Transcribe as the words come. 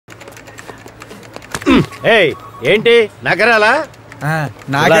ఏంటి నగరాలా?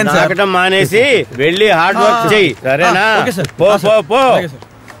 నాకటం మానేసి వెళ్ళి హార్డ్ వర్క్ చెయ్యి, సరేనా? పో పో పో.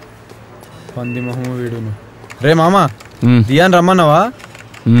 పంది మొహము వీడును. రే మామా, దియాన్ రమ్మన్నావా?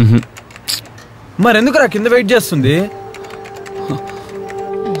 మరెందుకురా కింద వెయిట్ చేస్తుంది?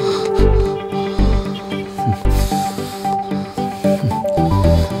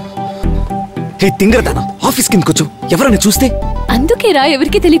 తింగరదానా, ఆఫీస్ కిందకి వచ్చు, ఎవరైనా చూస్తే? అందుకేరా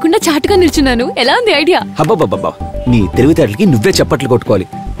ఎవరికి తెలియకుండా చాటుగా నిల్చున్నాను. ఎలా ఉంది ఐడియా? అబ్బాబ్బాబ్బా, నీ తెలివితేటలకి నువ్వే చప్పట్లు కొట్టుకోవాలి.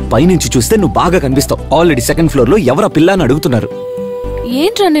 పైనుంచి చూస్తే నువ్వు బాగా కనిపిస్తావు. ఆల్రెడీ సెకండ్ ఫ్లోర్ లో ఎవరా పిల్ల అని అడుగుతున్నారు.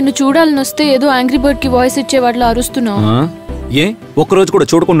 ఏంట్రా నిన్ను చూడాలని వస్తే ఏదో యాంగ్రీ బర్డ్ కి వాయిస్ ఇచ్చే వాటిలో అరుస్తున్నావు. ఏ ఒక్కరోజు కూడా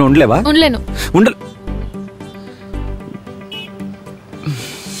చూడకుండా ఉండలేవా? ఉండలేను.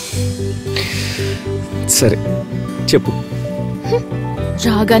 సరే చెప్పు.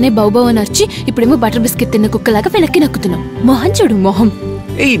 రాగానే బౌబౌ అని అర్చి ఇప్పుడేమో బటర్ బిస్కెట్ తిన్న కుక్కలాగా వెనక్కి నక్కుతున్నావు. మొహం చూడు మొహం.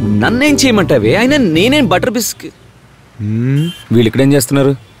 ఏయ్ నన్నేం చేయమంటావే? అయినా నేనేం బటర్ బిస్కెట్. వీళ్ళు ఇక్కడేం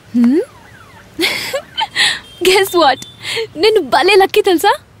చేస్తున్నారు? గెస్ వాట్, నేను భలే లక్కీ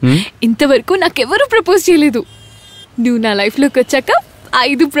తెలుసా. ఇంతవరకు నాకెవరూ ప్రపోజ్ చేయలేదు. నువ్వు నా లైఫ్ లోకి వచ్చాక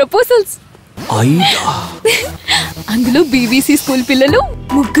 5 ప్రపోజల్స్. అందులో బీబీసీ స్కూల్ పిల్లలు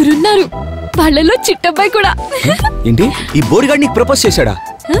 3 ఉన్నారు. వాళ్ళలో చిట్టబ్బాయి కూడా. ఏంటి, ఈ బోడిగాడు నీకు ప్రపోజ్ చేశాడా?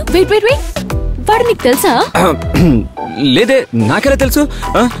 వెయిట్ వెయిట్ వెయిట్, వాడు నీకు తెలుసా? లేదే, నాకెలా తెలుసు?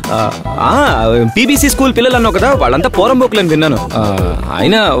 బీబీసీ స్కూల్ పిల్లలు అన్నావు కదా, వాళ్ళంతా పోరంబోకులని విన్నాను.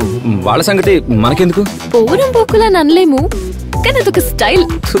 అయినా వాళ్ళ సంగతి మనకెందుకు? పోరంబోకులని అనలేము, కానీ అదొక స్టైల్.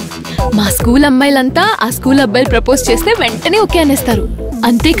 మా స్కూల్ అమ్మాయిలంతా ఆ స్కూల్ అబ్బాయిలు ప్రపోజ్ చేస్తే వెంటనే ఓకే అనేస్తారు.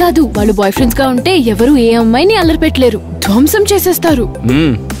 అంతేకాదు, వాళ్ళు బాయ్ ఫ్రెండ్స్ గా ఉంటే ఎవరు ఏ అమ్మాయిని అల్లరి పెట్టలేరు, ధ్వంసం చేసేస్తారు.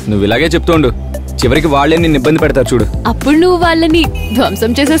 నువ్వు ఇలాగే చెప్తూ ఉండు, చివరికి వాళ్ళే నిన్ను ఇబ్బంది పెడతారు చూడు. అప్పుడు నువ్వు వాళ్ళని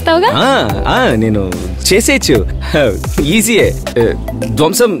ధ్వంసం చేసేస్తావుగా? నేను చేసేయచ్చు, ఈజీయే.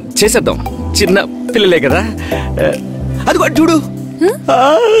 ధ్వంసం చేసేద్దాం, చిన్న పిల్లలే కదా. అది చూడు.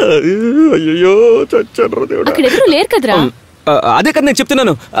 అయ్యో అక్కడెవరు లేరు కదరా. అదే కదా నేను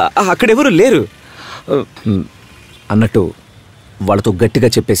చెప్తున్నాను, అక్కడెవరు లేరు అన్నట్టు. వాళ్ళతో గట్టిగా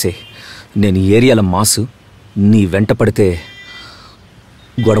చెప్పేసే, నేను ఈ ఏరియాల మాసు, నీ వెంట పడితే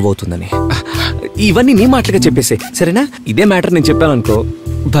గొడవ అవుతుందని. ఇవన్నీ నీ మాటలుగా చెప్పేసే, సరేనా? ఇదే మ్యాటర్ నేను చెప్పాను అనుకో,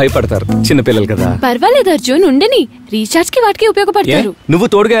 భయపడతారు, చిన్నపిల్లలు కదా. పర్వాలేదు అర్జున్, ఉండని. రీఛార్జ్ కి వాటికి ఉపయోగపడతారు. నువ్వు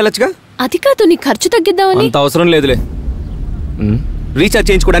తోడుగా వెళ్ళొచ్చుగా. అది కాదు, నీ ఖర్చు తగ్గిద్దామని. అంత అవసరం లేదులే. రీఛార్జ్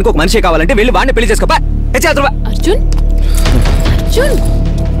చేయించుకోవడానికి ఒక మనిషి కావాలంటే వెళ్ళి వాడిని పెళ్లి చేసుకో. అర్జున్ అర్జున్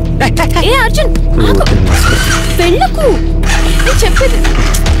ఏ అర్జున్, వెళ్ళకు, నేను చెప్పేది.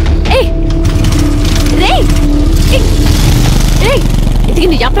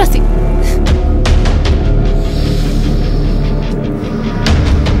 ఇది యాప్రాసి.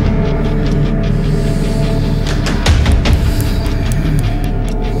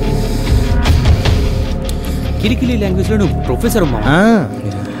 కిలికిలి లాంగ్వేజ్ లో నువ్వు ప్రొఫెసర్ అమ్మా.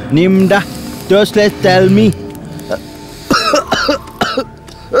 నిమ్డా జస్ట్ లెట్స్ టెల్ మీ.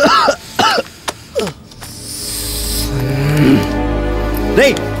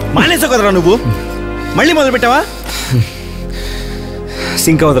 రేయ్ మానేసావు కదరా నువ్వు, మళ్ళీ మొదలు పెట్టావా?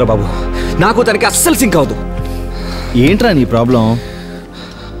 సింక్ అవుతురా బాబు, నాకు తనకి అస్సలు సింక్ అవదు. ఏంట్రా నీ ప్రాబ్లం?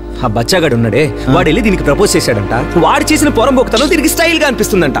 ఆ బచ్చాగాడు ఉన్నాడే, వాడు వెళ్ళి దీనికి ప్రపోజ్ చేశాడంట. వాడు చేసిన పొరంబోకుతనం దీనికి స్టైల్ గా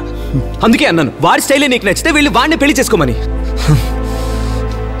అనిపిస్తుందంట. అందుకే అన్నాను, వాడి స్టైలే నీకు నచ్చితే వెళ్ళి వాడిని పెళ్లి చేసుకోమని.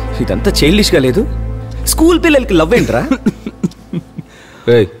 ఇదంతా చైల్డిష్ గా లేదు? స్కూల్ పిల్లలకి లవ్ ఏంట్రా?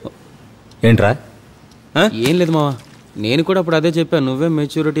 ఏంట్రా? ఏం లేదు మావా, నేను కూడా అప్పుడు అదే చెప్పాను. నువ్వే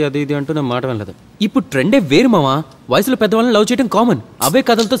మెచ్యూరిటీ అది ఇది అంటూ నా మాట వెళ్ళదు. ఇప్పుడు ట్రెండే వేరు మావా. వయసులో పెద్దవాళ్ళని లవ్ చేయడం కామన్. అవే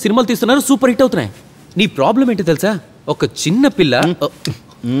కథలతో సినిమాలు తీస్తున్నారు, సూపర్ హిట్ అవుతున్నాయి. నీ ప్రాబ్లం ఏంటి తెలుసా? ఒక చిన్న పిల్ల,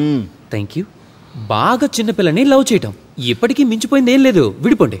 థ్యాంక్ యూ, బాగా చిన్న పిల్లని లవ్ చేయటం. ఇప్పటికీ మించిపోయింది ఏం లేదు,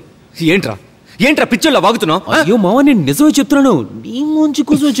 విడిపోండి. ఏంట్రా ఏంట్రా పిచ్చోళ్ళ వాగుతున్నావు? అయ్యో మావా, నేను నిజమే చెప్తున్నాను, నీ మంచి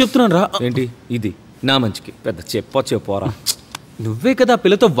కోసం చెప్తున్నాను రా. ఏంటి ఇది? నా మంచికి పెద్ద చెప్పోరా. నువ్వే కదా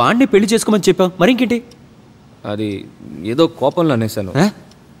పిల్లతో వాడిని పెళ్లి చేసుకోమని చెప్పావు, మరింకేంటి? అది ఏదో కోపంలో అనేసాను,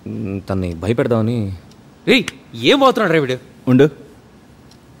 తన్ని భయపెడదామని. ఏం అవుతున్నాడు రా వీడు? ఉండు,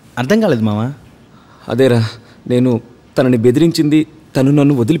 అర్థం కాలేదు మావా. అదేరా, నేను తనని బెదిరించింది తను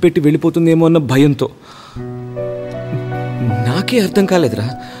నన్ను వదిలిపెట్టి వెళ్ళిపోతుందేమో అన్న భయంతో. నాకే అర్థం కాలేదురా,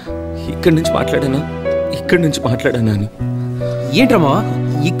 ఇక్కడి నుంచి మాట్లాడానా అని. ఏంట్రమ్మా,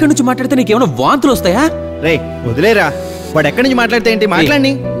 ఇక్కడి నుంచి మాట్లాడితే నీకేమైనా వాంతులు వస్తాయా? రే వదిలేరా, వాడు ఎక్కడి నుంచి మాట్లాడితే ఏంటి,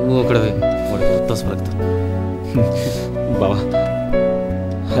 మాట్లాడి. బావా,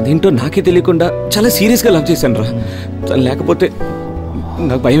 అదేంటో నాకే తెలియకుండా చాలా సీరియస్గా లవ్ చేశాను రా. తను లేకపోతే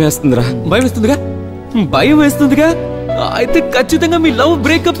నాకు భయం వేస్తుందిరా. భయం వేస్తుందిగా? అయితే ఖచ్చితంగా మీ లవ్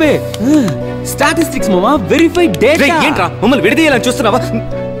బ్రేకప్. స్టాటిస్టిక్స్ మామా, వెరిఫైడ్ డేటా. ఏంట్రా మమ్మల్ని విడదీయాలని చూస్తున్నావా?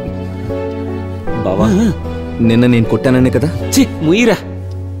 బావా నిన్న నేను కొట్టాననే కదా. చి ముయిరా,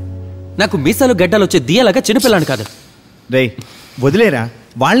 నాకు మీసాలు గడ్డాలు వచ్చే దియలాగా చిన్నపిల్లాను కాదు. రే వదిలేరా,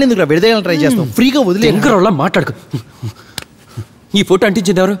 వాళ్ళని ఎందుకు విడదీయాలని ట్రై చేస్తాం, ఫ్రీగా వదిలే. ఎంకరోళ్ళ మాట్లాడుకో. ఈ ఫోటో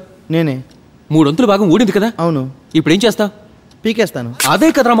అంటించింది ఎవరు? నేనే. 3 వంతుల భాగం ఊడింది కదా. అవును. ఇప్పుడు ఏం చేస్తావు? పీకేస్తాను. అదే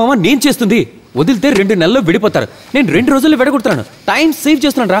కదరా మామ నేను చేస్తుంది. వదిలితే 2 నెలల్లో విడిపోతారు, నేను 2 రోజుల్లో విడగొడుతున్నాను. టైం సేవ్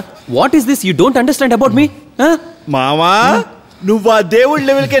చేస్తున్నాను రా. What is this? You don't understand about me? మామా నువ్వు ఆ దేవుడి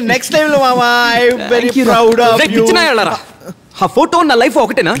లెవెల్కే నెక్స్ట్ లెవెల్ మామా. I am very proud of you. ఆ ఫోటో నా లైఫ్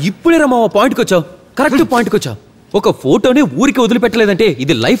ఒకటేనా? ఇప్పుడే రా మామ పాయింట్కి వచ్చావు, కరెక్ట్ పాయింట్కి వచ్చావు. ఒక ఫోటోని ఊరికి వదిలిపెట్టలేదంటే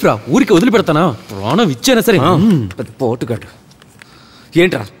ఇది లైఫ్ రా. ఊరికి వదిలిపెడతానా? ప్రాణం ఇచ్చానా సరే. పోటుగాడు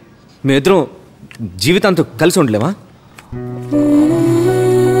ఏంట్రా, మేమిద్దరం జీవితాంతో కలిసి ఉండలేవా?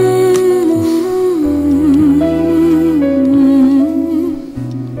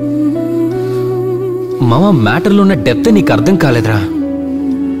 మామ మ్యాటర్లో ఉన్న డెప్త్ నీకు అర్థం కాలేదురా.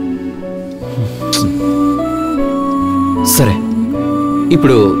 సరే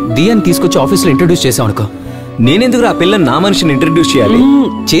ఇప్పుడు దియాని తీసుకొచ్చి ఆఫీస్లో ఇంట్రడ్యూస్ చేసావు అనుకో. నేనెందుకు ఆ పిల్లని నా మనిషిని ఇంట్రడ్యూస్ చేయాలి?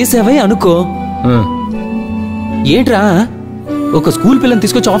 చేసావే అనుకో. ఏంట్రా, ఒక స్కూల్ పిల్లని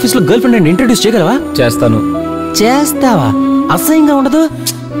తీసుకొచ్చి ఆఫీస్లో గర్ల్ ఫ్రెండ్ ఇంట్రడ్యూస్ చేయగలవా? చేస్తాను. చేస్తావా? అసహ్యంగా ఉండదు?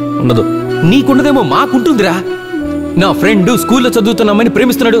 ఉండదు. నీకుండదేమో, మాకుంటుందిరా. నా ఫ్రెండ్ స్కూల్లో చదువుతున్న అమ్మాయిని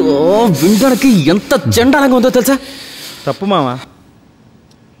ప్రేమిస్తున్నాడు. వినడానికి ఎంత చండాలంగా ఉందో తెలుసా? తప్పు మామా.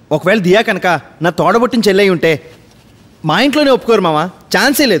 ఒకవేళ దియా కనుక నా తోడబుట్టిన చెల్లె ఉంటే మా ఇంట్లోనే ఒప్పుకోరు మామా,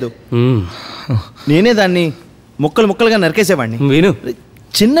 ఛాన్సే లేదు. నేనే దాన్ని ముక్కలు ముక్కలుగా నరికేసేవాడిని. విను,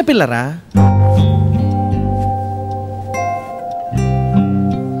 చిన్నపిల్లరా.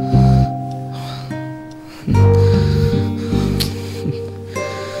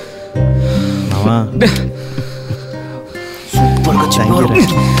 మామా సూపర్గా థ్యాంక్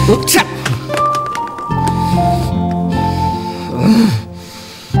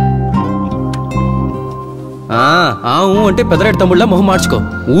అంటే పెదరాడి తమ్ముళ్ళ మొహం మార్చుకో.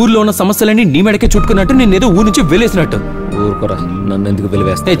 ఊర్లో ఉన్న సమస్యలన్నీ నీ మెడకే చుట్టుకున్నట్టు నేనేదో ఊరు నుంచి వెలేసినట్టు. ఊరుకోరా, నన్ను ఎందుకు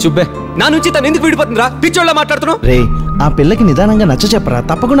వెలివేస్తా? చుబ్బే, నా నుంచి తను ఎందుకు విడిపోతుందిరా? పిచ్చోళ్ళ మాట్లాడుతున్నావు. రే ఆ పిల్లకి నిదానంగా నచ్చ చెప్పరా,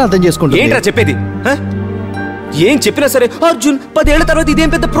 తప్పకుండా అర్థం చేసుకుంటా. ఏంట్రా చెప్పేది? ఏం చెప్పినా సరే అర్జున్ 10 ఏళ్ల తర్వాత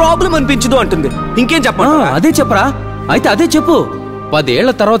ఇదేం పెద్ద ప్రాబ్లం అనిపించదు అంటుంది. ఇంకేం చెప్పా? అదే చెప్పరా. అయితే అదే చెప్పు, 10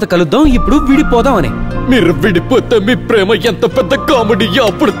 ఏళ్ల తర్వాత కలుద్దాం, ఇప్పుడు విడిపోదాం అని. మీరు విడిపోతే మీ ప్రేమ ఎంత పెద్ద కామెడీ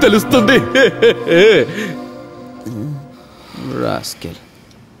అప్పుడు తెలుస్తుంది.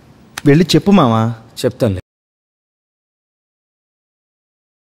 వెళ్ళి చెప్పు మామా. చెప్తాను.